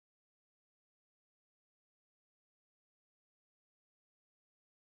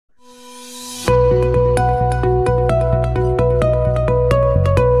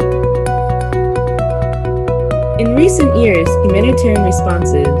recent years, humanitarian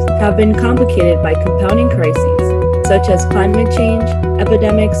responses have been complicated by compounding crises, such as climate change,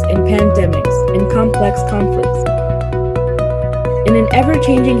 epidemics and pandemics, and complex conflicts. In an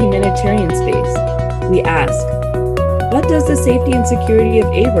ever-changing humanitarian space, we ask, what does the safety and security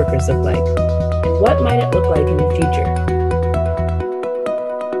of aid workers look like? And what might it look like in the future?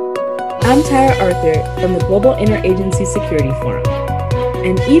 I'm Tara Arthur from the Global Interagency Security Forum,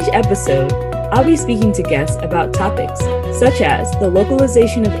 and each episode, I'll be speaking to guests about topics such as the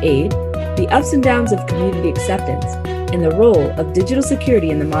localization of aid, the ups and downs of community acceptance, and the role of digital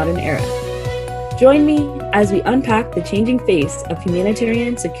security in the modern era. Join me as we unpack the changing face of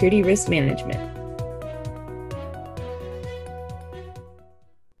humanitarian security risk management.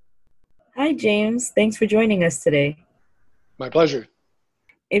 Hi, James. Thanks for joining us today. My pleasure.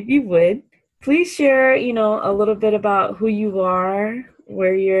 If you would, please share, a little bit about who you are,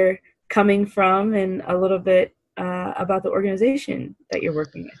 where you're coming from, and a little bit about the organization that you're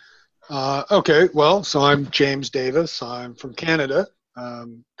working with. Okay, well, so I'm James Davis. I'm from Canada,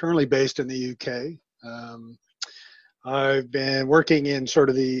 currently based in the UK. I've been working in sort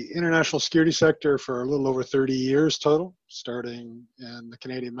of the international security sector for a little over 30 years total, starting in the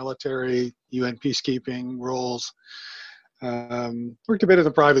Canadian military, UN peacekeeping roles. Worked a bit in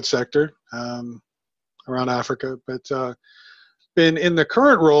the private sector around Africa, but been in the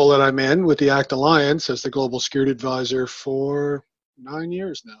current role that I'm in with the ACT Alliance as the Global Security Advisor for 9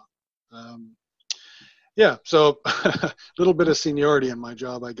 years now. So a little bit of seniority in my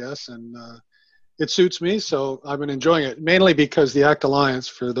job, I guess, and it suits me, so I've been enjoying it, mainly because the ACT Alliance,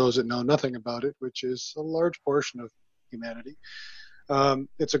 for those that know nothing about it, which is a large portion of humanity,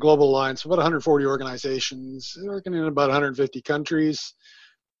 it's a global alliance, about 140 organizations, working in about 150 countries,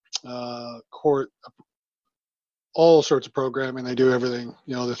 all sorts of programming. They do everything,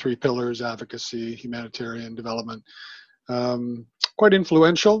 the three pillars: advocacy, humanitarian, development. Quite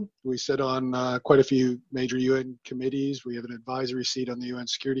influential. We sit on quite a few major UN committees. We have an advisory seat on the UN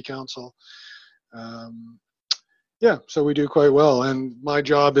Security Council. So we do quite well. And my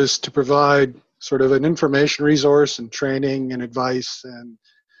job is to provide sort of an information resource and training and advice and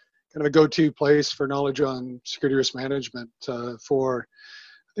kind of a go-to place for knowledge on security risk management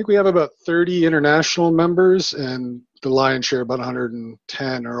I think we have about 30 international members, and the lion's share, about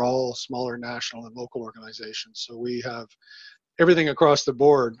 110, are all smaller national and local organizations. So we have everything across the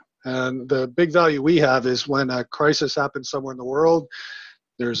board. And the big value we have is when a crisis happens somewhere in the world,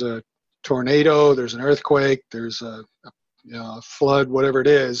 there's a tornado, there's an earthquake, there's a flood, whatever it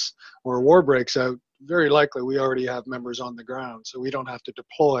is, or a war breaks out, very likely we already have members on the ground. So we don't have to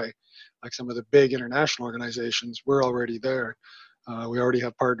deploy like some of the big international organizations. We're already there. We already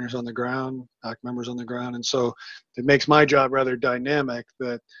have partners on the ground, ACT members on the ground. And so it makes my job rather dynamic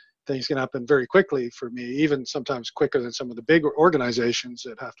that things can happen very quickly for me, even sometimes quicker than some of the big organizations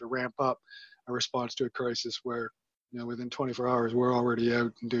that have to ramp up a response to a crisis where, within 24 hours, we're already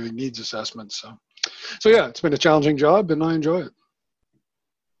out and doing needs assessments. So yeah, it's been a challenging job and I enjoy it.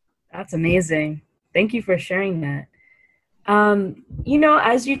 That's amazing. Thank you for sharing that.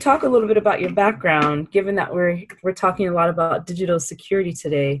 As you talk a little bit about your background, given that we're talking a lot about digital security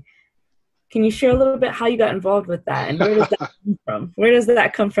today, can you share a little bit how you got involved with that, and where does that come from? Where does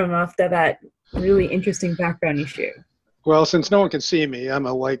that come from after that really interesting background you share? Well, since no one can see me, I'm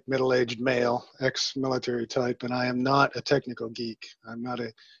a white middle-aged male, ex-military type, and I am not a technical geek. I'm not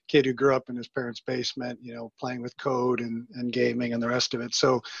a kid who grew up in his parents' basement, playing with code and gaming and the rest of it.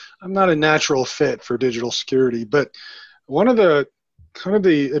 So I'm not a natural fit for digital security. But one of the kind of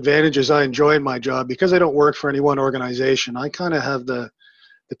the advantages I enjoy in my job, because I don't work for any one organization, I kind of have the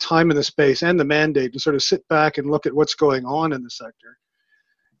time and the space and the mandate to sort of sit back and look at what's going on in the sector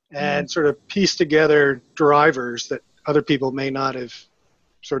and sort of piece together drivers that other people may not have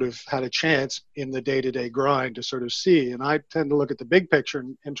sort of had a chance in the day-to-day grind to sort of see. And I tend to look at the big picture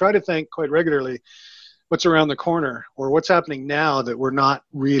and try to think quite regularly what's around the corner or what's happening now that we're not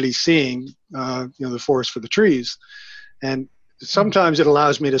really seeing, the forest for the trees. And sometimes it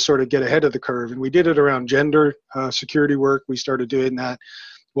allows me to sort of get ahead of the curve. And we did it around gender security work. We started doing that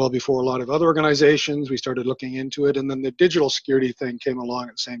well before a lot of other organizations. We started looking into it. And then the digital security thing came along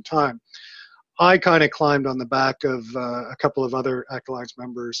at the same time. I kind of climbed on the back of a couple of other ACT Alliance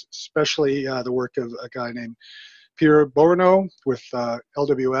members, especially the work of a guy named Pierre Bourneau with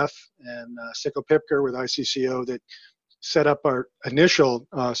LWF and Siko Pipker with ICCO that set up our initial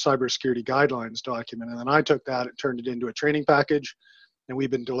cybersecurity guidelines document. And then I took that and turned it into a training package. And we've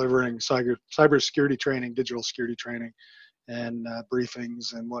been delivering cybersecurity training, digital security training, and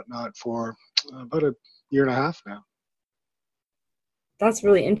briefings and whatnot for about a year and a half now. That's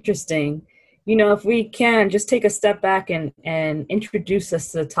really interesting. if we can just take a step back and introduce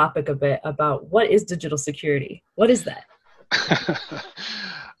us to the topic a bit about what is digital security? What is that?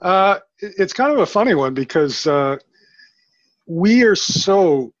 It's kind of a funny one because we are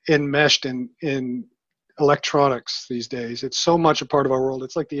so enmeshed in electronics these days. It's so much a part of our world.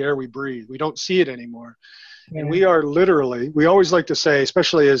 It's like the air we breathe. We don't see it anymore. Yeah. And we are literally, we always like to say,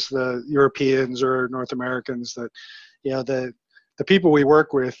 especially as the Europeans or North Americans, that the people we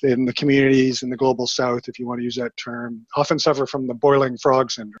work with in the communities in the global south, if you want to use that term, often suffer from the boiling frog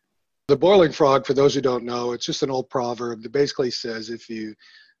syndrome. The boiling frog, for those who don't know, it's just an old proverb that basically says if you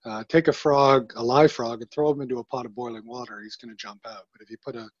take a live frog, and throw him into a pot of boiling water, he's going to jump out. But if you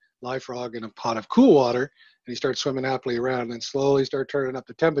put a live frog in a pot of cool water and he starts swimming happily around and then slowly start turning up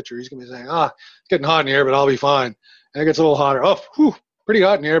the temperature, he's going to be saying, it's getting hot in here, but I'll be fine. And it gets a little hotter. Pretty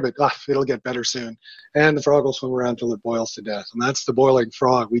hot in here, but it'll get better soon. And the frog will swim around until it boils to death. And that's the boiling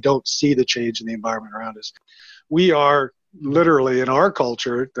frog. We don't see the change in the environment around us. We are literally, in our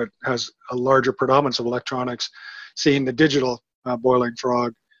culture that has a larger predominance of electronics, seeing the digital boiling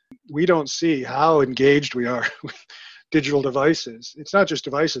frog. We don't see how engaged we are with digital devices. It's not just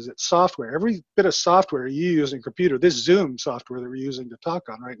devices, it's software. Every bit of software you use in a computer, this Zoom software that we're using to talk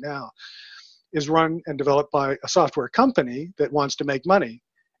on right now, is run and developed by a software company that wants to make money.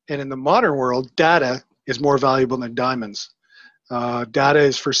 And in the modern world, data is more valuable than diamonds. Data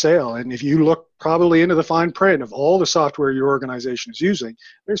is for sale. And if you look probably into the fine print of all the software your organization is using,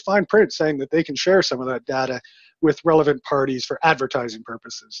 there's fine print saying that they can share some of that data with relevant parties for advertising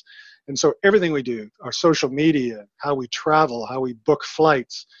purposes. And so everything we do, our social media, how we travel, how we book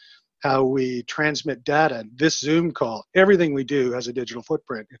flights, how we transmit data, this Zoom call, everything we do has a digital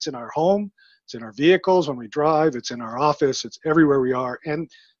footprint. It's in our home, it's in our vehicles when we drive, it's in our office, it's everywhere we are. And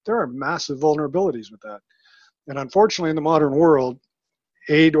there are massive vulnerabilities with that. And unfortunately, in the modern world,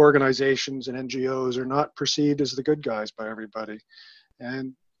 aid organizations and NGOs are not perceived as the good guys by everybody.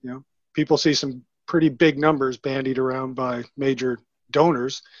 And, people see some pretty big numbers bandied around by major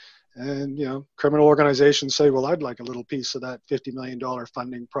donors. And, criminal organizations say, well, I'd like a little piece of that $50 million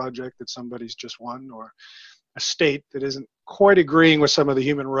funding project that somebody's just won, or a state that isn't quite agreeing with some of the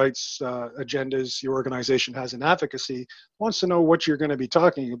human rights agendas your organization has in advocacy wants to know what you're going to be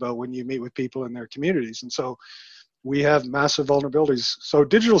talking about when you meet with people in their communities. And so we have massive vulnerabilities. So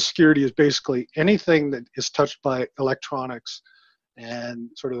digital security is basically anything that is touched by electronics and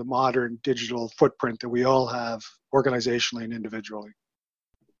sort of the modern digital footprint that we all have organizationally and individually.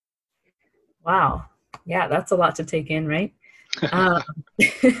 Wow. Yeah, that's a lot to take in, right?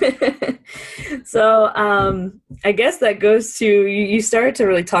 So I guess that goes to, you started to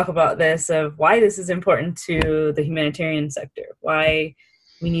really talk about this, of why this is important to the humanitarian sector, why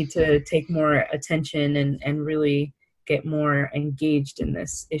we need to take more attention and really get more engaged in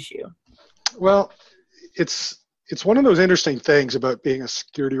this issue. Well, it's one of those interesting things about being a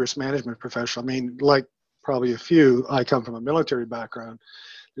security risk management professional. I mean, like probably a few, I come from a military background.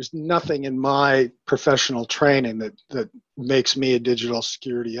 There's nothing in my professional training that makes me a digital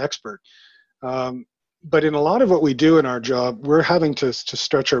security expert. But in a lot of what we do in our job, we're having to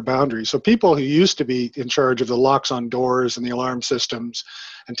stretch our boundaries. So people who used to be in charge of the locks on doors and the alarm systems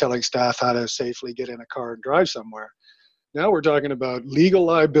and telling staff how to safely get in a car and drive somewhere, now we're talking about legal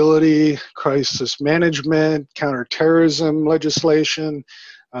liability, crisis management, counterterrorism legislation,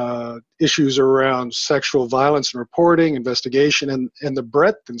 issues around sexual violence and reporting, investigation, and the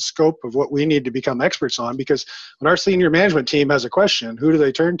breadth and scope of what we need to become experts on, because when our senior management team has a question, who do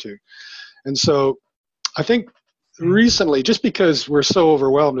they turn to? And so I think recently, just because we're so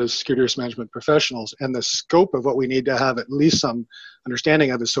overwhelmed as security risk management professionals and the scope of what we need to have at least some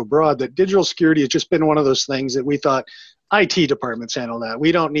understanding of is so broad, that digital security has just been one of those things that we thought IT departments handle that.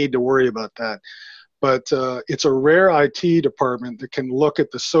 We don't need to worry about that. But it's a rare IT department that can look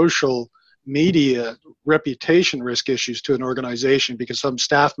at the social media reputation risk issues to an organization because some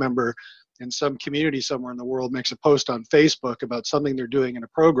staff member in some community somewhere in the world makes a post on Facebook about something they're doing in a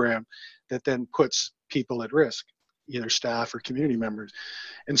program that then puts people at risk, either staff or community members.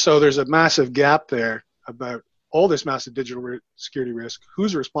 And so there's a massive gap there about all this massive digital security risk,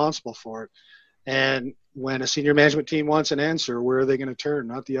 who's responsible for it. And when a senior management team wants an answer, where are they going to turn?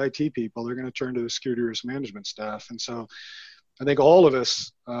 Not the IT people. They're going to turn to the security risk management staff. And so I think all of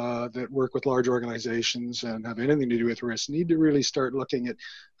us that work with large organizations and have anything to do with risk need to really start looking at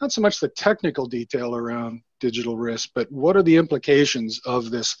not so much the technical detail around digital risk, but what are the implications of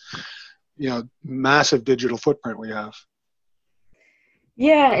this, massive digital footprint we have.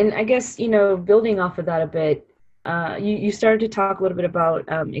 Yeah, and I guess, building off of that a bit, you started to talk a little bit about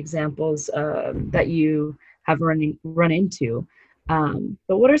examples that you have run into.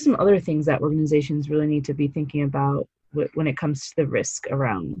 But what are some other things that organizations really need to be thinking about when it comes to the risk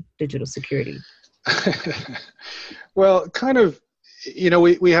around digital security? Well, kind of,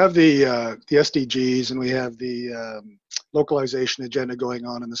 we have the SDGs and we have the localization agenda going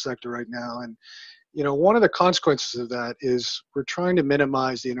on in the sector right now. And, one of the consequences of that is we're trying to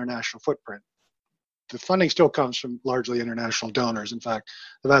minimize the international footprint. The funding still comes from largely international donors. In fact,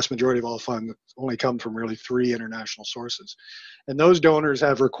 the vast majority of all funds only come from really 3 international sources. And those donors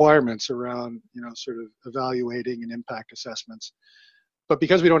have requirements around, sort of evaluating and impact assessments. But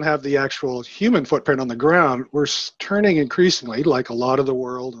because we don't have the actual human footprint on the ground, we're turning increasingly, like a lot of the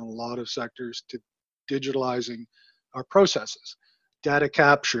world and a lot of sectors, to digitalizing our processes. Data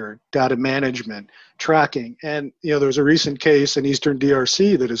capture, data management, tracking. And, there's a recent case in Eastern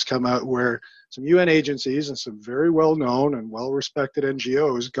DRC that has come out where some UN agencies and some very well-known and well-respected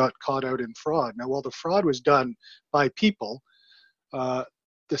NGOs got caught out in fraud. Now, while the fraud was done by people, the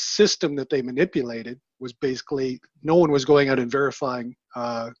system that they manipulated was basically no one was going out and verifying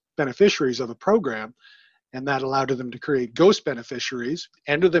beneficiaries of a program, and that allowed them to create ghost beneficiaries,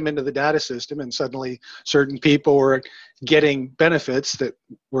 enter them into the data system, and suddenly certain people were getting benefits that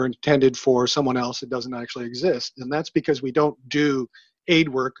were intended for someone else that doesn't actually exist. And that's because we don't do aid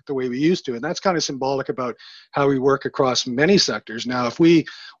work the way we used to. And that's kind of symbolic about how we work across many sectors. Now, if we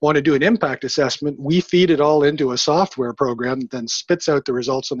want to do an impact assessment, we feed it all into a software program that then spits out the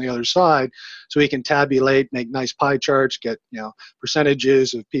results on the other side so we can tabulate, make nice pie charts, get,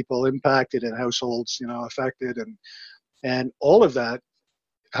 percentages of people impacted and households, affected. And all of that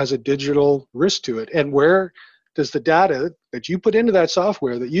has a digital risk to it. And where does the data that you put into that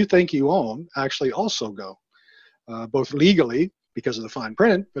software that you think you own actually also go? Both legally, because of the fine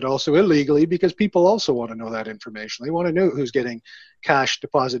print, but also illegally because people also want to know that information. They want to know who's getting cash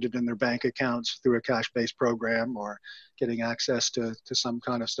deposited in their bank accounts through a cash-based program or getting access to some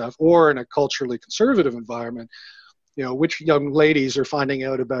kind of stuff, or in a culturally conservative environment, which young ladies are finding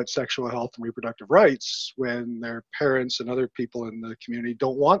out about sexual health and reproductive rights when their parents and other people in the community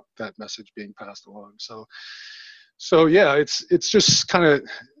don't want that message being passed along. So yeah, it's just kind of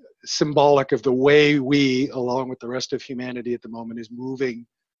symbolic of the way we, along with the rest of humanity at the moment, is moving,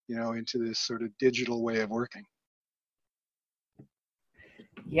 into this sort of digital way of working.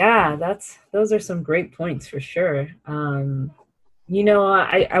 Yeah, those are some great points for sure. I want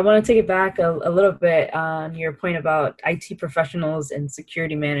to take it back a little bit on your point about IT professionals and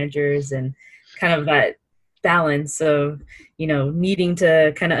security managers and kind of that balance of, needing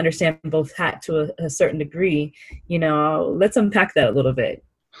to kind of understand both hats to a certain degree. Let's unpack that a little bit.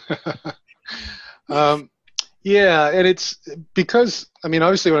 Yeah, and it's because,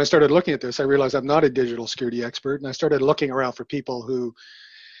 obviously when I started looking at this, I realized I'm not a digital security expert, and I started looking around for people who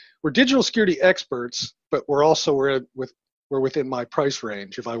were digital security experts, but were within my price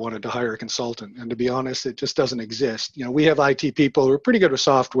range if I wanted to hire a consultant. And to be honest, it just doesn't exist. We have IT people who are pretty good with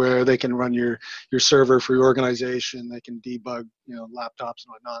software. They can run your server for your organization. They can debug, laptops and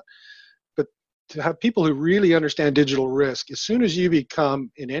whatnot. But to have people who really understand digital risk, as soon as you become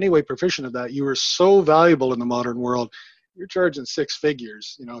in any way proficient of that, you are so valuable in the modern world. You're charging 6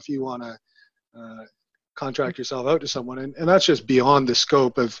 figures, if you want to contract yourself out to someone. And that's just beyond the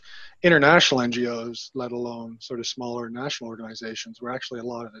scope of international NGOs, let alone sort of smaller national organizations where actually a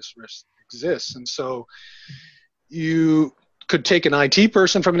lot of this risk exists. And so you could take an IT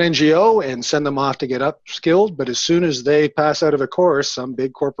person from an NGO and send them off to get upskilled, but as soon as they pass out of a course, some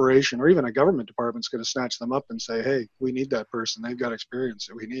big corporation or even a government department is going to snatch them up and say, hey, we need that person. They've got experience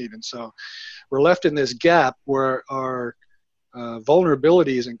that we need. And so we're left in this gap where our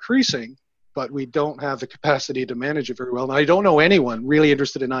vulnerability is increasing, but we don't have the capacity to manage it very well. And I don't know anyone really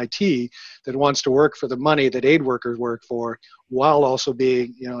interested in IT that wants to work for the money that aid workers work for while also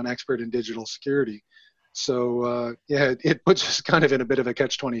being, an expert in digital security. So, it puts us kind of in a bit of a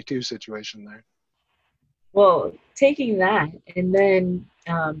catch-22 situation there. Well, taking that, and then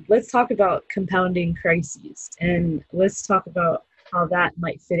let's talk about compounding crises, and let's talk about how that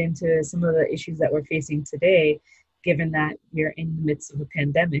might fit into some of the issues that we're facing today, given that we're in the midst of a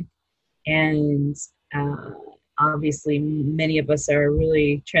pandemic. And obviously, many of us are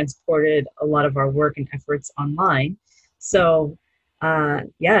really transported a lot of our work and efforts online. So,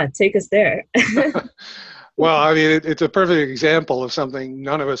 take us there. Well, it's a perfect example of something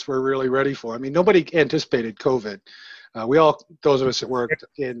none of us were really ready for. Nobody anticipated COVID. Those of us that worked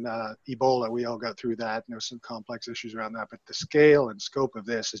in Ebola, we all got through that. There was some complex issues around that, but the scale and scope of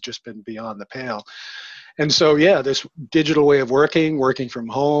this has just been beyond the pale. And so, this digital way of working from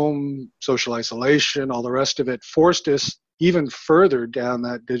home, social isolation, all the rest of it, forced us even further down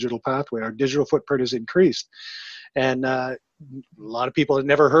that digital pathway. Our digital footprint has increased. And lot of people had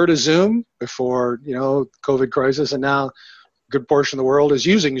never heard of Zoom before, COVID crisis, and now a good portion of the world is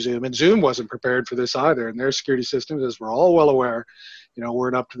using Zoom, and Zoom wasn't prepared for this either. And their security systems, as we're all well aware,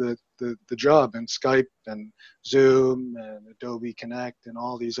 weren't up to the job. And Skype and Zoom and Adobe Connect and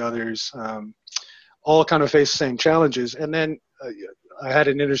all these others all kind of face the same challenges. And then I had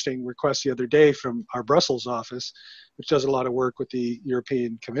an interesting request the other day from our Brussels office, which does a lot of work with the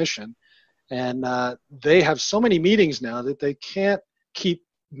European Commission. And they have so many meetings now that they can't keep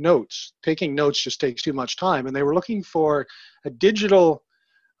notes. Taking notes just takes too much time. And they were looking for a digital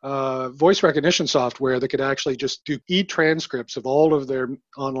voice recognition software that could actually just do e-transcripts of all of their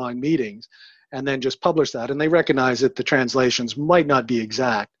online meetings and then just publish that. And they recognize that the translations might not be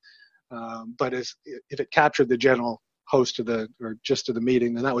exact, but if it captured the general host or gist of the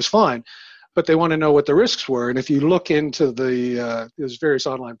meeting, then that was fine. But they want to know what the risks were. And if you look into there's various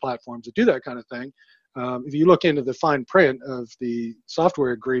online platforms that do that kind of thing. If you look into the fine print of the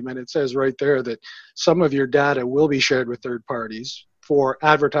software agreement, it says right there that some of your data will be shared with third parties for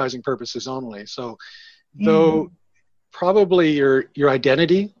advertising purposes only. So though probably your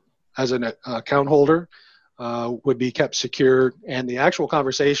identity as an account holder would be kept secure, and the actual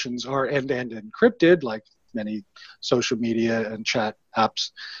conversations are end-to-end encrypted, like many social media and chat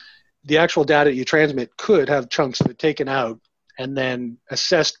apps, the actual data you transmit could have chunks of it taken out and then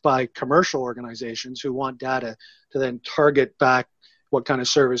assessed by commercial organizations who want data to then target back what kind of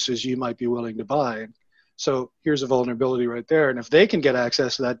services you might be willing to buy. So here's a vulnerability right there. And if they can get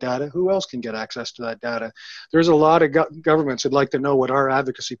access to that data, who else can get access to that data? There's a lot of governments that'd like to know what our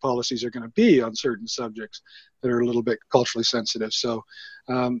advocacy policies are going to be on certain subjects that are a little bit culturally sensitive. So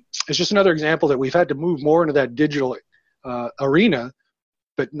it's just another example that we've had to move more into that digital arena,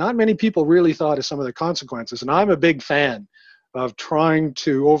 but not many people really thought of some of the consequences. And I'm a big fan of trying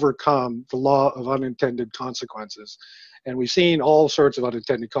to overcome the law of unintended consequences. And we've seen all sorts of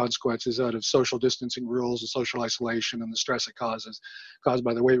unintended consequences out of social distancing rules, the social isolation, and the stress it caused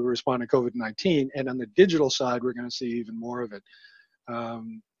by the way we respond to COVID-19. And on the digital side, we're going to see even more of it.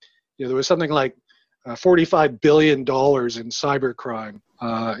 There was something like $45 billion in cybercrime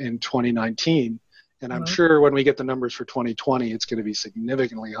in 2019. And I'm sure when we get the numbers for 2020, it's going to be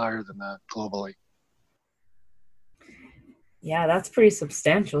significantly higher than that globally. Yeah, that's pretty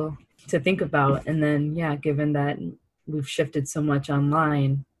substantial to think about. And then, given that we've shifted so much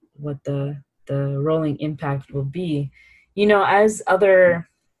online, what the rolling impact will be. As other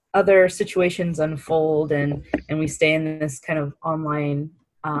situations unfold and we stay in this kind of online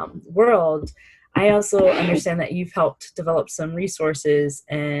world, I also understand that you've helped develop some resources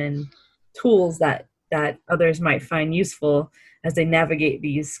and tools that others might find useful as they navigate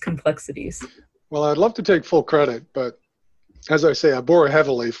these complexities. Well, I'd love to take full credit, but as I say, I bore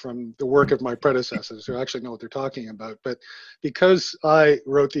heavily from the work of my predecessors who actually know what they're talking about. But because I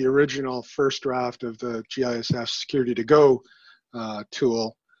wrote the original first draft of the GISF Security to Go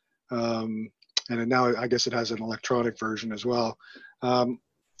tool, and now I guess it has an electronic version as well,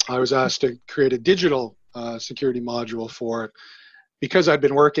 I was asked to create a digital security module for it because I'd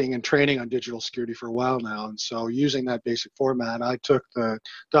been working and training on digital security for a while now. And so using that basic format, I took the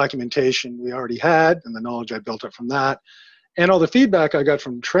documentation we already had and the knowledge I built up from that, and all the feedback I got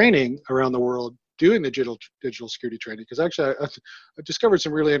from training around the world doing the digital security training, because actually I discovered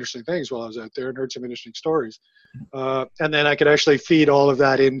some really interesting things while I was out there and heard some interesting stories. And then I could actually feed all of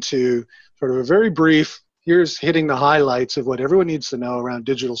that into sort of a very brief, here's hitting the highlights of what everyone needs to know around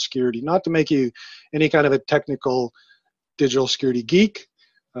digital security, not to make you any kind of a technical digital security geek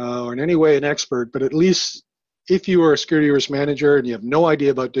or in any way an expert, but at least if you are a security risk manager and you have no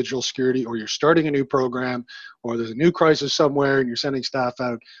idea about digital security, or you're starting a new program, or there's a new crisis somewhere and you're sending staff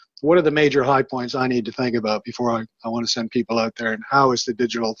out, what are the major high points I need to think about before I want to send people out there, and how is the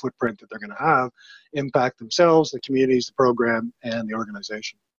digital footprint that they're going to have impact themselves, the communities, the program, and the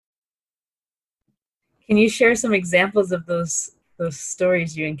organization? Can you share some examples of those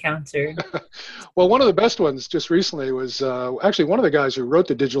stories you encountered? Well, one of the best ones just recently was actually one of the guys who wrote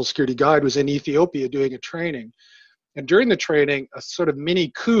the digital security guide was in Ethiopia doing a training. And during the training, a sort of mini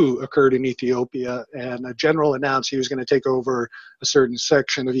coup occurred in Ethiopia, and a general announced he was going to take over a certain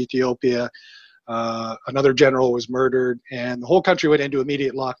section of Ethiopia. Another general was murdered, and the whole country went into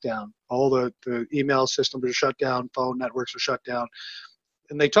immediate lockdown. All the email systems were shut down, phone networks were shut down.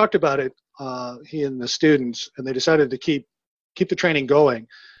 And they talked about it, he and the students, and they decided to keep the training going.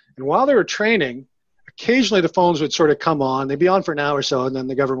 And while they were training, occasionally the phones would sort of come on. They'd be on for an hour or so, and then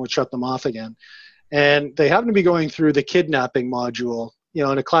the government would shut them off again. And they happened to be going through the kidnapping module,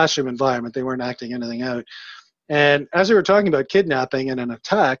 in a classroom environment. They weren't acting anything out. And as they were talking about kidnapping and an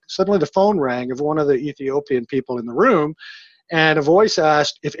attack, suddenly the phone rang of one of the Ethiopian people in the room. And a voice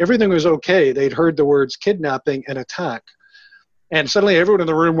asked if everything was okay. They'd heard the words kidnapping and attack. And suddenly everyone in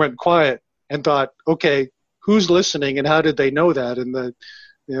the room went quiet and thought, okay, who's listening and how did they know that? And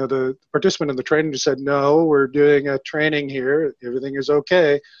the participant in the training just said, no, we're doing a training here. Everything is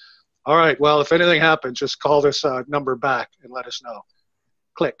okay. All right, well, if anything happens, just call this number back and let us know.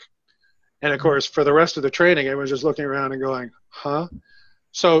 Click. And of course, for the rest of the training, everyone's just looking around and going, huh?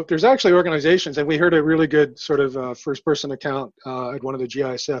 So there's actually organizations, and we heard a really good sort of first-person account at one of the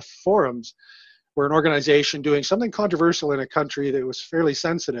GISF forums, where an organization doing something controversial in a country that was fairly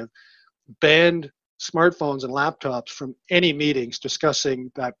sensitive banned smartphones and laptops from any meetings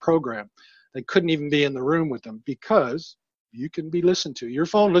discussing that program. They couldn't even be in the room with them because you can be listened to. Your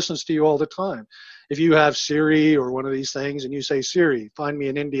phone listens to you all the time. If you have Siri or one of these things and you say, Siri, find me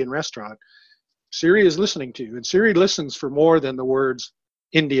an Indian restaurant, Siri is listening to you. And Siri listens for more than the words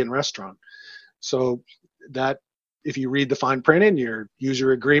Indian restaurant. So that, if you read the fine print in your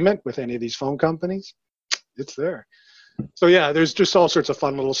user agreement with any of these phone companies, it's there. So yeah, there's just all sorts of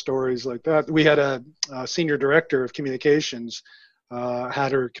fun little stories like that. We had a senior director of communications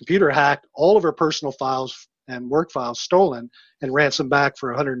had her computer hacked, all of her personal files and work files stolen, and ransomed back for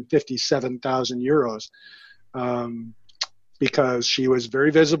 157,000 euros because she was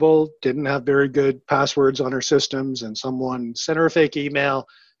very visible, didn't have very good passwords on her systems, and someone sent her a fake email.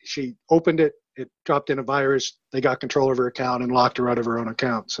 She opened it, it dropped in a virus, they got control of her account and locked her out of her own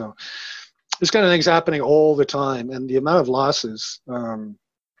account. So this kind of thing's happening all the time, and the amount of losses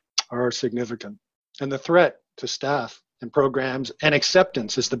are significant. And the threat to staff and programs and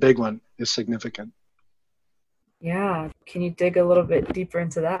acceptance is the big one, is significant. Yeah, can you dig a little bit deeper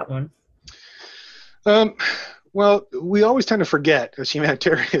into that one? Well, we always tend to forget as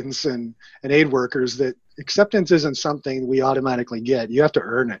humanitarians and aid workers that acceptance isn't something we automatically get. You have to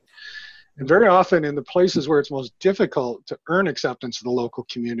earn it. And very often in the places where it's most difficult to earn acceptance of the local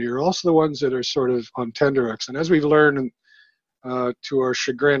community are also the ones that are sort of on tenterhooks. And as we've learned to our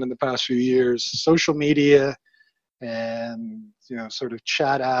chagrin in the past few years, social media and sort of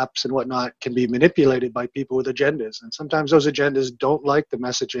chat apps and whatnot can be manipulated by people with agendas. And sometimes those agendas don't like the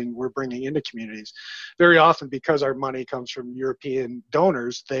messaging we're bringing into communities. Very often, because our money comes from European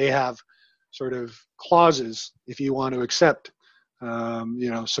donors, they have sort of clauses. If you want to accept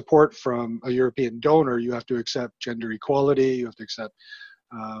support from a European donor, you have to accept gender equality, you have to accept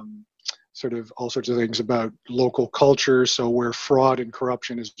sort of all sorts of things about local culture. So where fraud and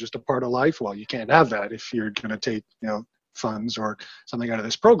corruption is just a part of life, well, you can't have that if you're going to take funds or something out of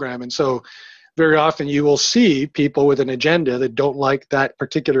this program. And so very often you will see people with an agenda that don't like that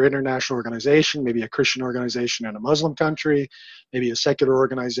particular international organization, maybe a Christian organization in a Muslim country, maybe a secular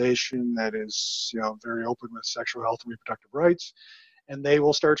organization that is very open with sexual health and reproductive rights, and they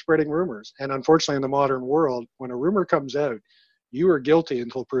will start spreading rumors. And unfortunately, in the modern world, when a rumor comes out, you are guilty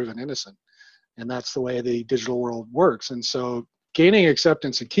until proven innocent. And that's the way the digital world works. And so gaining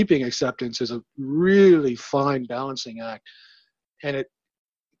acceptance and keeping acceptance is a really fine balancing act. And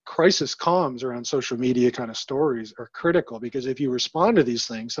crisis comms around social media kind of stories are critical, because if you respond to these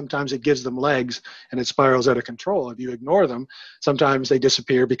things, sometimes it gives them legs and it spirals out of control. If you ignore them, sometimes they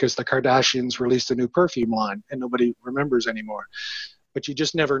disappear because the Kardashians released a new perfume line and nobody remembers anymore. But you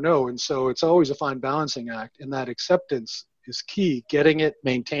just never know. And so it's always a fine balancing act, and that acceptance is key, getting it,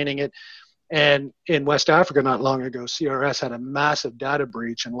 maintaining it. And in West Africa not long ago, CRS had a massive data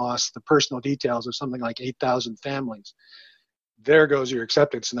breach and lost the personal details of something like 8,000 families. There goes your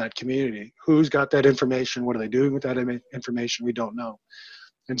acceptance in that community. Who's got that information? What are they doing with that information? We don't know.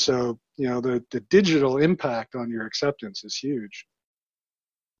 And so, the digital impact on your acceptance is huge.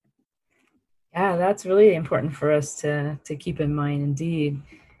 Yeah, that's really important for us to keep in mind, indeed.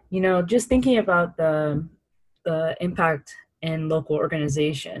 Just thinking about the impact in local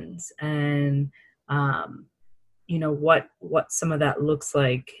organizations and, what some of that looks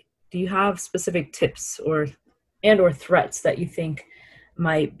like. Do you have specific tips or threats that you think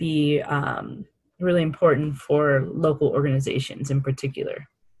might be really important for local organizations in particular?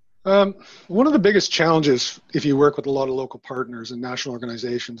 One of the biggest challenges, if you work with a lot of local partners and national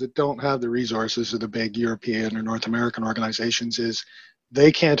organizations that don't have the resources of the big European or North American organizations, is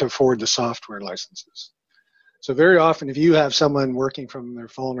they can't afford the software licenses. So very often, if you have someone working from their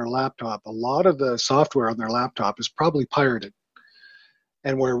phone or laptop, a lot of the software on their laptop is probably pirated.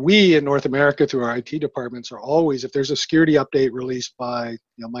 And where we in North America, through our IT departments, are always, if there's a security update released by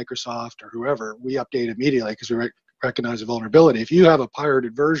Microsoft or whoever, we update immediately because we recognize a vulnerability. If you have a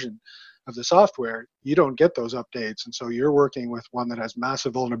pirated version of the software, you don't get those updates. And so you're working with one that has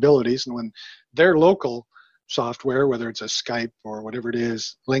massive vulnerabilities. And when their local software, whether it's a Skype or whatever it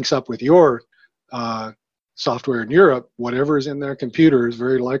is, links up with your software in Europe, whatever is in their computer is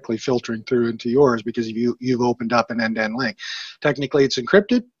very likely filtering through into yours because you've opened up an end-to-end link. Technically, it's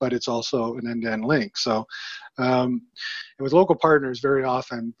encrypted, but it's also an end-to-end link. So, and with local partners, very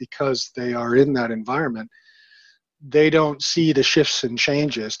often, because they are in that environment, they don't see the shifts and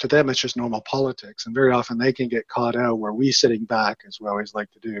changes. To them, it's just normal politics. And very often they can get caught out where we sitting back, as we always like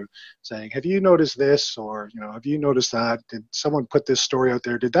to do, saying, have you noticed this? Or, have you noticed that? Did someone put this story out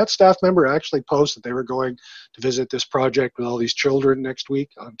there? Did that staff member actually post that they were going to visit this project with all these children next week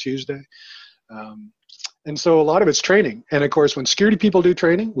on Tuesday? And so a lot of it's training. And of course, when security people do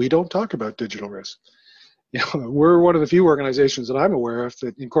training, we don't talk about digital risk. We're one of the few organizations that I'm aware of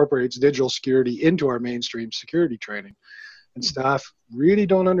that incorporates digital security into our mainstream security training. And staff really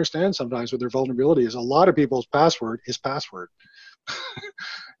don't understand sometimes what their vulnerability is. A lot of people's password is password.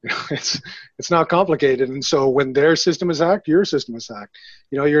 It's not complicated. And so when their system is hacked, your system is hacked.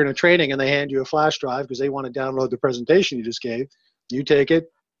 You're in a training and they hand you a flash drive because they want to download the presentation you just gave. You take it,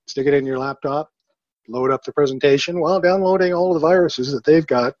 stick it in your laptop, load up the presentation while downloading all of the viruses that they've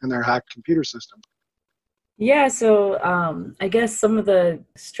got in their hacked computer system. Yeah, so I guess some of the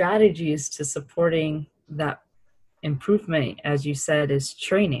strategies to supporting that improvement, as you said, is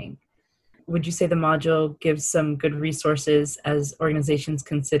training. Would you say the module gives some good resources as organizations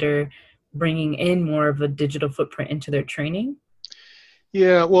consider bringing in more of a digital footprint into their training?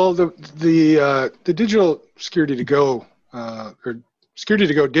 Yeah, well, the digital security to go or security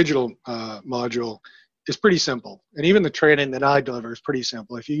to go digital module is pretty simple, and even the training that I deliver is pretty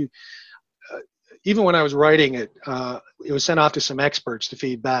simple. If you even when I was writing it, it was sent off to some experts to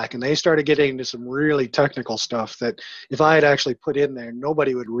feed back, and they started getting into some really technical stuff that if I had actually put in there,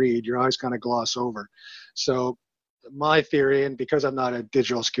 nobody would read. Your eyes kind of gloss over. So my theory, and because I'm not a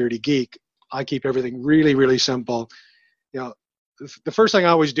digital security geek, I keep everything really, really simple. The first thing I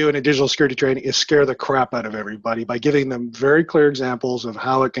always do in a digital security training is scare the crap out of everybody by giving them very clear examples of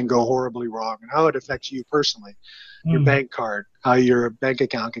how it can go horribly wrong and how it affects you personally. Your bank card, how your bank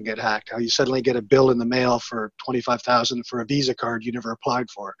account can get hacked, how you suddenly get a bill in the mail for $25,000 for a Visa card you never applied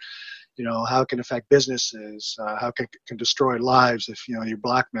for. How it can affect businesses, how it can destroy lives if, you're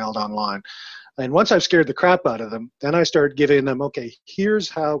blackmailed online. And once I've scared the crap out of them, then I start giving them, okay, here's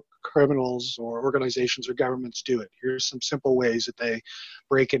how criminals or organizations or governments do it. Here's some simple ways that they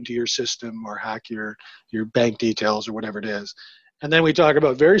break into your system or hack your bank details or whatever it is. And then we talk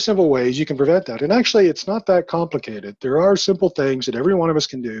about very simple ways you can prevent that. And actually, it's not that complicated. There are simple things that every one of us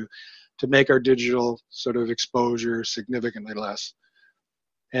can do to make our digital sort of exposure significantly less.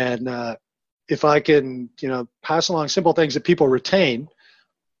 And if I can, pass along simple things that people retain,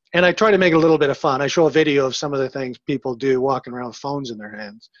 and I try to make it a little bit of fun. I show a video of some of the things people do walking around with phones in their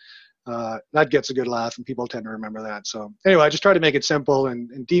hands. That gets a good laugh, and people tend to remember that. So anyway, I just try to make it simple and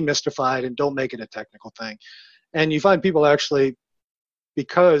demystify it and don't make it a technical thing. And you find people actually,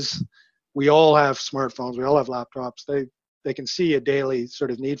 because we all have smartphones, we all have laptops, they can see a daily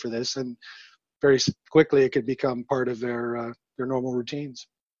sort of need for this, and very quickly it could become part of their normal routines.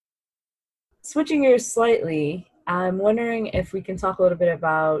 Switching gears slightly, I'm wondering if we can talk a little bit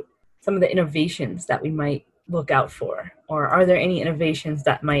about some of the innovations that we might look out for, or are there any innovations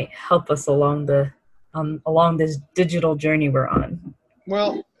that might help us along this digital journey we're on?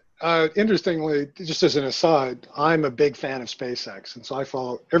 Well, interestingly, just as an aside, I'm a big fan of SpaceX, and so I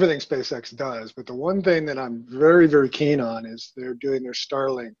follow everything SpaceX does. But the one thing that I'm very, very keen on is they're doing their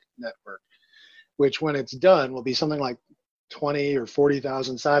Starlink network, which when it's done will be something like 20 or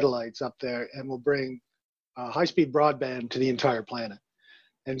 40,000 satellites up there, and will bring high-speed broadband to the entire planet.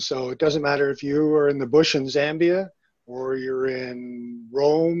 And so it doesn't matter if you are in the bush in Zambia, or you're in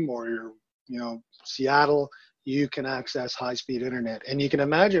Rome, or you're Seattle. You can access high-speed internet. And you can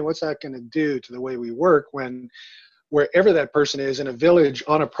imagine what's that going to do to the way we work when wherever that person is in a village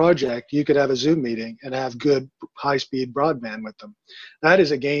on a project, you could have a Zoom meeting and have good high-speed broadband with them. That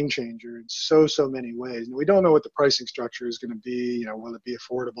is a game changer in so many ways. And we don't know what the pricing structure is going to be. Will it be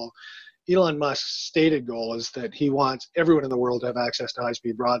affordable? Elon Musk's stated goal is that he wants everyone in the world to have access to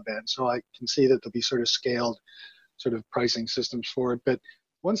high-speed broadband. So I can see that there'll be sort of scaled sort of pricing systems for it. But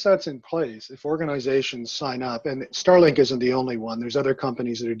once that's in place, if organizations sign up, and Starlink isn't the only one, there's other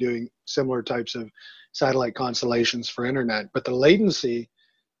companies that are doing similar types of satellite constellations for internet, but the latency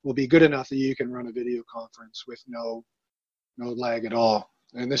will be good enough that you can run a video conference with no lag at all.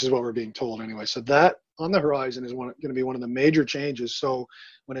 And this is what we're being told anyway. So that on the horizon is going to be one of the major changes. So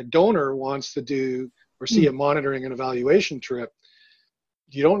when a donor wants to do or see a monitoring and evaluation trip,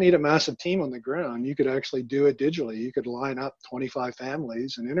 you don't need a massive team on the ground. You could actually do it digitally. You could line up 25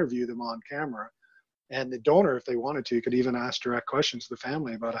 families and interview them on camera. And the donor, if they wanted to, could even ask direct questions to the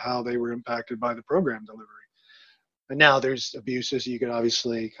family about how they were impacted by the program delivery. And now there's abuses. You could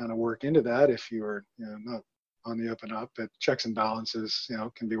obviously kind of work into that if you were, not on the up and up, but checks and balances,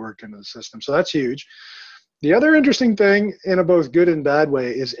 can be worked into the system. So that's huge. The other interesting thing in a both good and bad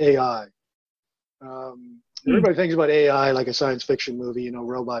way is AI. Everybody thinks about AI like a science fiction movie,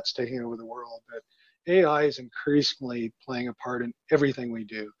 robots taking over the world, but AI is increasingly playing a part in everything we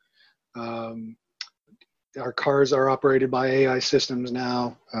do. Our cars are operated by AI systems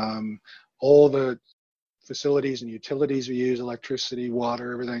now. All the facilities and utilities we use, electricity,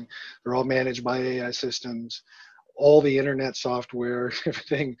 water, everything, they're all managed by AI systems. All the internet software,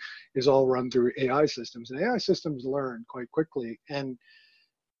 everything is all run through AI systems. And AI systems learn quite quickly. And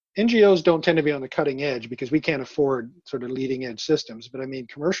NGOs don't tend to be on the cutting edge because we can't afford sort of leading edge systems. But I mean,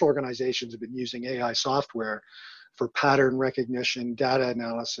 commercial organizations have been using AI software for pattern recognition, data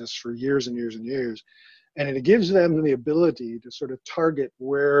analysis for years and years and years. And it gives them the ability to sort of target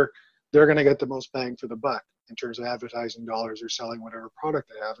where they're going to get the most bang for the buck in terms of advertising dollars or selling whatever product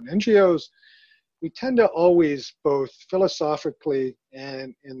they have. And NGOs, we tend to always, both philosophically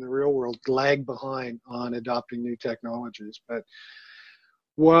and in the real world, lag behind on adopting new technologies. But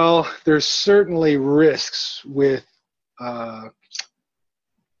while there's certainly risks with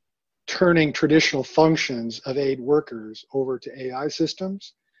turning traditional functions of aid workers over to AI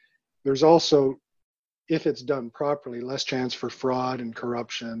systems, there's also, if it's done properly, less chance for fraud and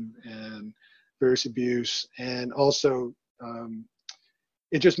corruption and various abuse. And also,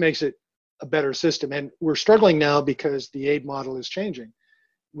 it just makes it a better system. And we're struggling now because the aid model is changing.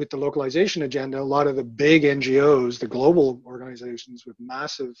 With the localization agenda, a lot of the big NGOs, the global organizations with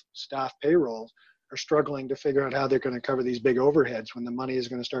massive staff payrolls, are struggling to figure out how they're going to cover these big overheads when the money is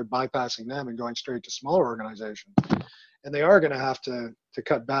going to start bypassing them and going straight to smaller organizations. And they are going to have to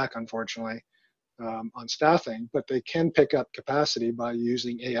cut back, unfortunately, on staffing, but they can pick up capacity by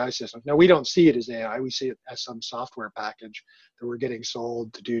using AI systems. Now, we don't see it as AI. We see it as some software package that we're getting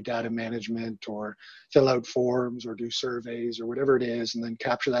sold to do data management or fill out forms or do surveys or whatever it is, and then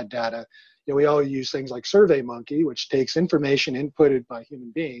capture that data. We all use things like SurveyMonkey, which takes information inputted by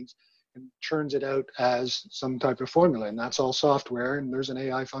human beings and churns it out as some type of formula, and that's all software, and there's an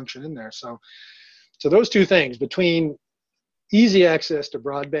AI function in there. So those two things, between easy access to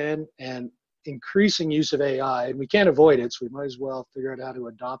broadband and increasing use of AI, and we can't avoid it, so we might as well figure out how to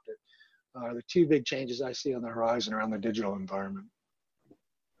adopt it, are the two big changes I see on the horizon around the digital environment.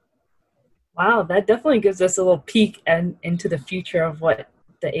 Wow, that definitely gives us a little peek into the future of what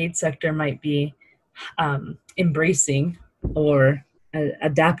the aid sector might be embracing or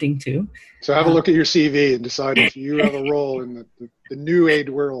adapting to. So have a look at your CV and decide if you have a role in the new aid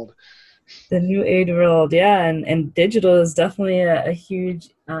world. The new aid world, yeah, and digital is definitely a huge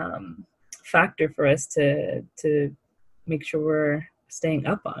factor for us to make sure we're staying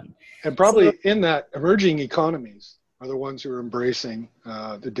up on. And probably in that, emerging economies are the ones who are embracing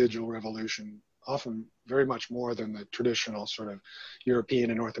the digital revolution, often very much more than the traditional sort of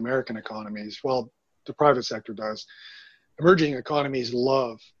European and North American economies. Well, the private sector does. Emerging economies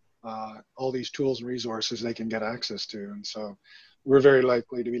love all these tools and resources they can get access to. And so we're very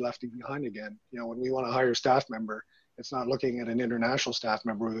likely to be left behind again. When we want to hire a staff member, it's not looking at an international staff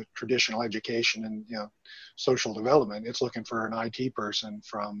member with traditional education and social development. It's looking for an IT person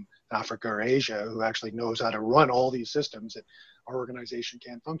from Africa or Asia who actually knows how to run all these systems that our organization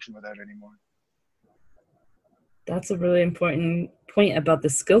can't function without anymore. That's a really important point about the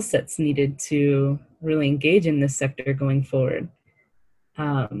skill sets needed to really engage in this sector going forward.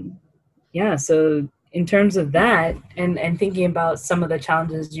 So in terms of that, and thinking about some of the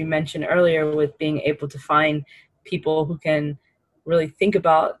challenges you mentioned earlier with being able to find people who can really think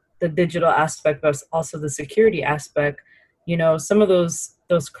about the digital aspect, but also the security aspect, some of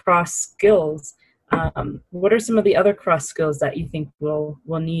those cross skills, what are some of the other cross skills that you think we'll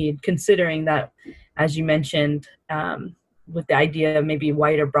need, considering that, as you mentioned, with the idea of maybe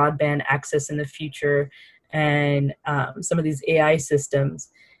wider broadband access in the future and some of these AI systems,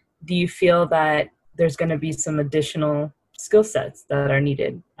 do you feel that there's going to be some additional skill sets that are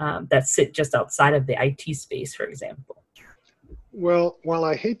needed that sit just outside of the IT space, for example? Well, while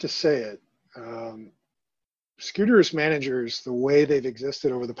I hate to say it, security risk managers, the way they've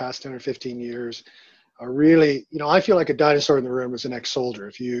existed over the past 10 or 15 years, are really, I feel like a dinosaur in the room as an ex-soldier.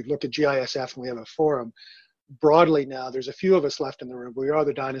 If you look at GISF, and we have a forum, broadly now, there's a few of us left in the room. We are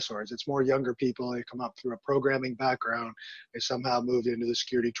the dinosaurs. It's more younger people. They come up through a programming background. They somehow moved into the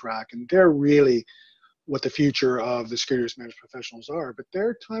security track, and they're really what the future of the security risk management professionals are. But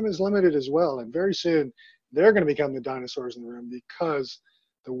their time is limited as well, and very soon they're going to become the dinosaurs in the room because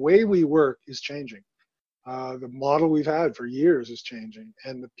the way we work is changing. The model we've had for years is changing,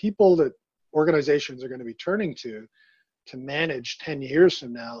 and the people that organizations are going to be turning to manage 10 years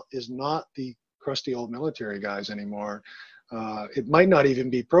from now is not the crusty old military guys anymore. It might not even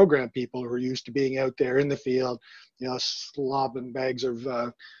be program people who are used to being out there in the field, slobbing bags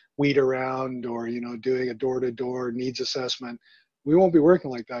of weed around, or, doing a door-to-door needs assessment. We won't be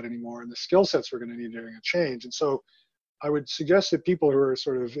working like that anymore, and the skill sets we're going to need are going to change. And so I would suggest that people who are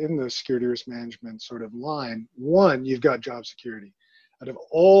sort of in the security risk management sort of line, one, you've got job security. Out of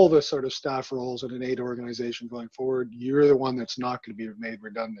all the sort of staff roles in an aid organization going forward, you're the one that's not going to be made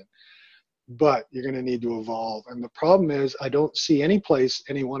redundant. But you're going to need to evolve. And the problem is, I don't see any place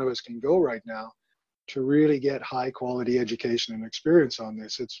any one of us can go right now to really get high quality education and experience on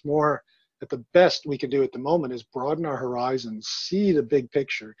this. It's more, at the best we can do at the moment is broaden our horizons, see the big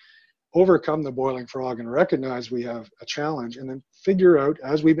picture, overcome the boiling frog and recognize we have a challenge, and then figure out,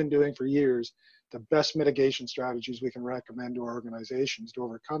 as we've been doing for years, the best mitigation strategies we can recommend to our organizations to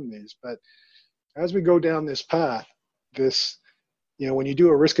overcome these. But as we go down this path, when you do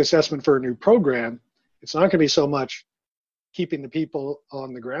a risk assessment for a new program, it's not going to be so much keeping the people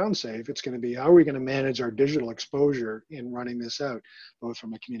on the ground safe. It's going to be, how are we going to manage our digital exposure in running this out, both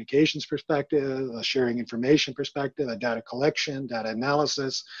from a communications perspective, a sharing information perspective, a data collection, data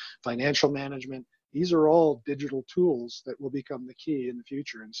analysis, financial management. These are all digital tools that will become the key in the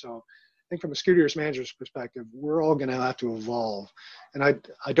future. And so I think from a security risk manager's perspective, we're all going to have to evolve. And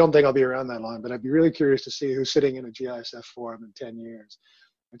I don't think I'll be around that long, but I'd be really curious to see who's sitting in a GISF forum in 10 years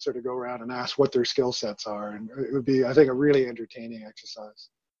and sort of go around and ask what their skill sets are. And it would be, I think, a really entertaining exercise.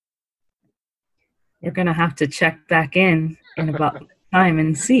 You're going to have to check back in about time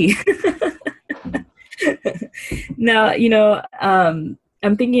and see. Now,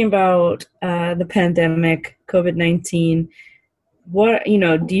 I'm thinking about the pandemic, COVID-19. What,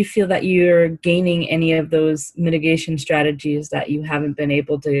 do you feel that you're gaining any of those mitigation strategies that you haven't been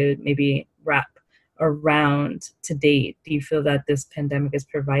able to maybe wrap around to date? Do you feel that this pandemic is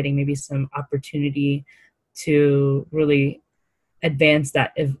providing maybe some opportunity to really advance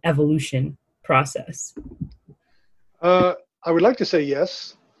that evolution process? I would like to say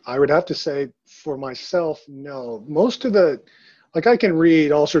yes. I would have to say for myself, no. Most of I can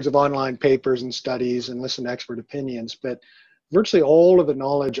read all sorts of online papers and studies and listen to expert opinions, but virtually all of the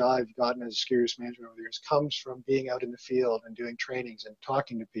knowledge I've gotten as a security risk manager over the years comes from being out in the field and doing trainings and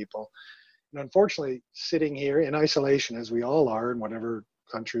talking to people. And unfortunately, sitting here in isolation, as we all are in whatever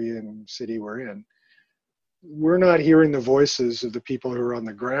country and city we're in, we're not hearing the voices of the people who are on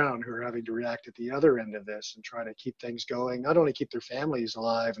the ground, who are having to react at the other end of this and try to keep things going, not only keep their families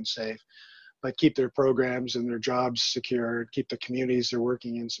alive and safe, but keep their programs and their jobs secured, keep the communities they're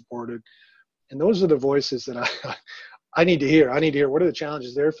working in supported. And those are the voices that I need to hear. I need to hear, what are the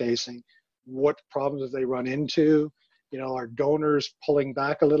challenges they're facing? What problems have they run into? Are donors pulling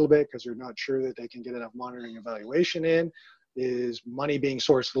back a little bit because they're not sure that they can get enough monitoring evaluation in? Is money being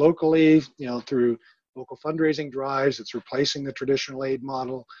sourced locally, through local fundraising drives? It's replacing the traditional aid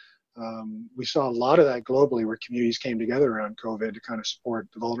model. We saw a lot of that globally, where communities came together around COVID to kind of support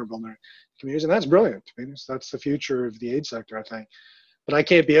the vulnerable in their communities. And that's brilliant. I mean, that's the future of the aid sector, I think. But I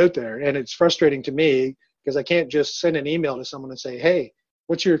can't be out there. And it's frustrating to me because I can't just send an email to someone and say, hey,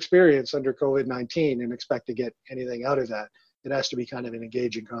 what's your experience under COVID-19, and expect to get anything out of that. It has to be kind of an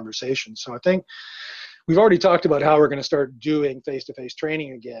engaging conversation. So I think we've already talked about how we're going to start doing face-to-face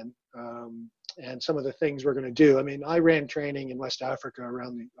training again, and some of the things we're going to do. I mean, I ran training in West Africa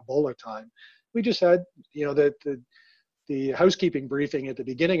around the Ebola time. We just had, the housekeeping briefing at the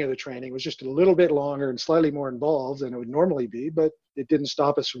beginning of the training was just a little bit longer and slightly more involved than it would normally be, but it didn't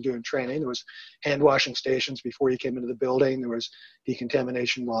stop us from doing training. There was hand washing stations before you came into the building. There was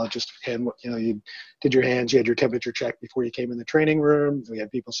decontamination while just you did your hands, you had your temperature checked before you came in the training room. We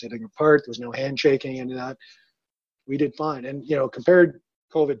had people sitting apart. There was no handshaking and that. We did fine. And, compared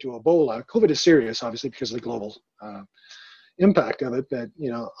COVID to Ebola, COVID is serious, obviously, because of the global impact of it, but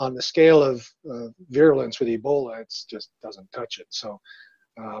on the scale of virulence with Ebola, it just doesn't touch it. So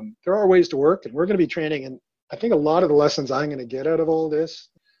there are ways to work, and we're going to be training. And I think a lot of the lessons I'm going to get out of all this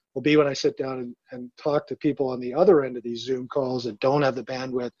will be when I sit down and talk to people on the other end of these Zoom calls that don't have the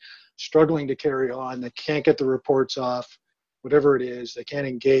bandwidth, struggling to carry on, that can't get the reports off, whatever it is, they can't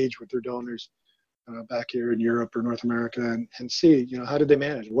engage with their donors back here in Europe or North America, and see, how did they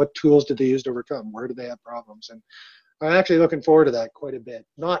manage? What tools did they use to overcome? Where did they have problems? And I'm actually looking forward to that quite a bit,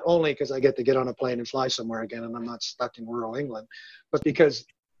 not only because I get to get on a plane and fly somewhere again and I'm not stuck in rural England, but because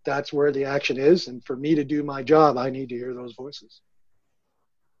that's where the action is. And for me to do my job, I need to hear those voices.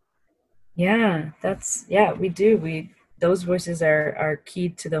 Yeah, we do. Those voices are key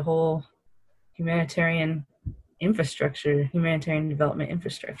to the whole humanitarian infrastructure, humanitarian development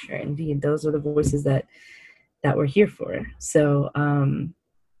infrastructure. Indeed, those are the voices that we're here for. So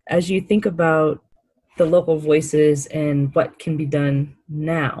as you think about the local voices and what can be done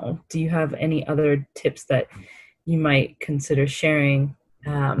now, do you have any other tips that you might consider sharing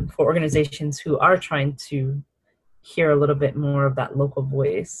for organizations who are trying to hear a little bit more of that local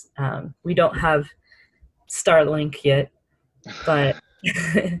voice? We don't have Starlink yet, but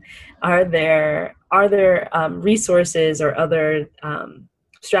are there resources or other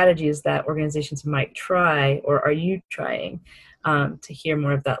strategies that organizations might try, or are you trying to hear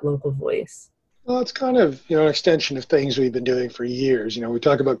more of that local voice? Well, it's kind of, an extension of things we've been doing for years. We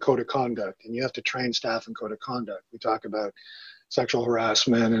talk about code of conduct, and you have to train staff in code of conduct. We talk about sexual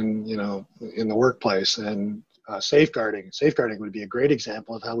harassment and, in the workplace, and safeguarding. Safeguarding would be a great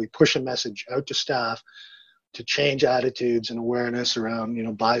example of how we push a message out to staff to change attitudes and awareness around,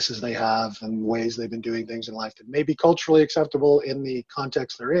 biases they have and ways they've been doing things in life that may be culturally acceptable in the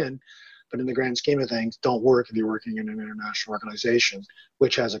context they're in, but in the grand scheme of things don't work if you're working in an international organization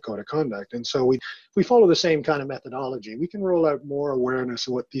which has a code of conduct. And so we follow the same kind of methodology. We can roll out more awareness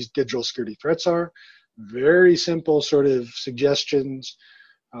of what these digital security threats are, very simple sort of suggestions,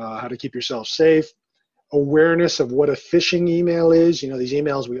 how to keep yourself safe, awareness of what a phishing email is. These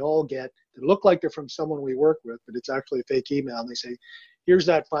emails we all get that look like they're from someone we work with, but it's actually a fake email. And they say, here's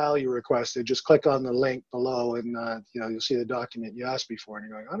that file you requested. Just click on the link below and you'll see the document you asked me for. And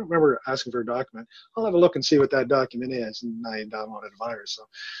you're going, I don't remember asking for a document. I'll have a look and see what that document is. And now you downloaded a virus. So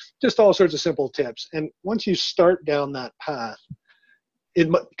just all sorts of simple tips. And once you start down that path, it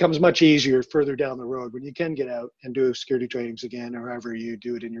becomes much easier further down the road when you can get out and do security trainings again, or however you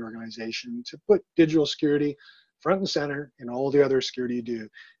do it in your organization, to put digital security front and center in all the other security you do.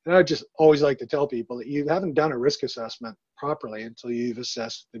 And I just always like to tell people that you haven't done a risk assessment properly until you've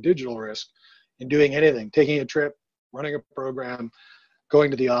assessed the digital risk in doing anything, taking a trip, running a program, going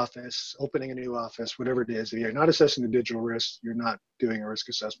to the office, opening a new office, whatever it is. If you're not assessing the digital risk, you're not doing a risk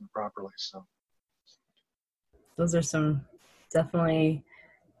assessment properly. So those are some definitely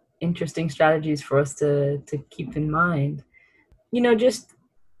interesting strategies for us to keep in mind. Just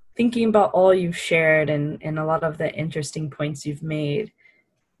thinking about all you've shared and a lot of the interesting points you've made,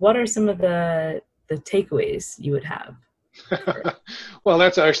 what are some of the takeaways you would have? Well,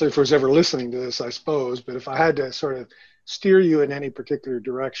 that's actually for who's ever listening to this, I suppose. But if I had to sort of steer you in any particular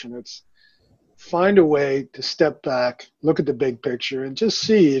direction, it's find a way to step back, look at the big picture, and just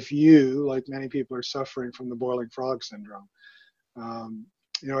see if you, like many people, are suffering from the boiling frog syndrome.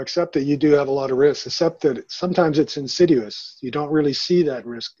 Accept that you do have a lot of risks, accept that sometimes it's insidious. You don't really see that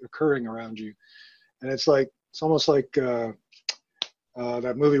risk occurring around you. And it's almost like that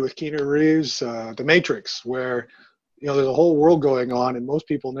movie with Keanu Reeves, The Matrix, where, there's a whole world going on and most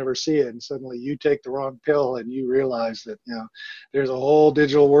people never see it. And suddenly you take the wrong pill and you realize that, there's a whole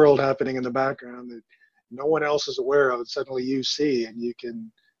digital world happening in the background that no one else is aware of. And suddenly you see, and you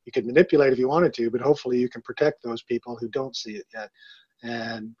can manipulate if you wanted to, but hopefully you can protect those people who don't see it yet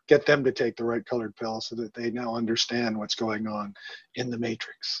and get them to take the right colored pill so that they now understand what's going on in the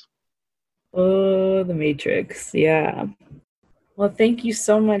Matrix. Oh, the Matrix. Yeah. Well, thank you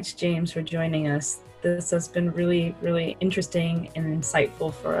so much, James, for joining us. This has been really, really interesting and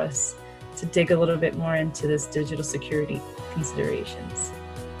insightful for us to dig a little bit more into this digital security considerations.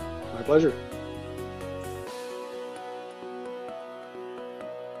 My pleasure.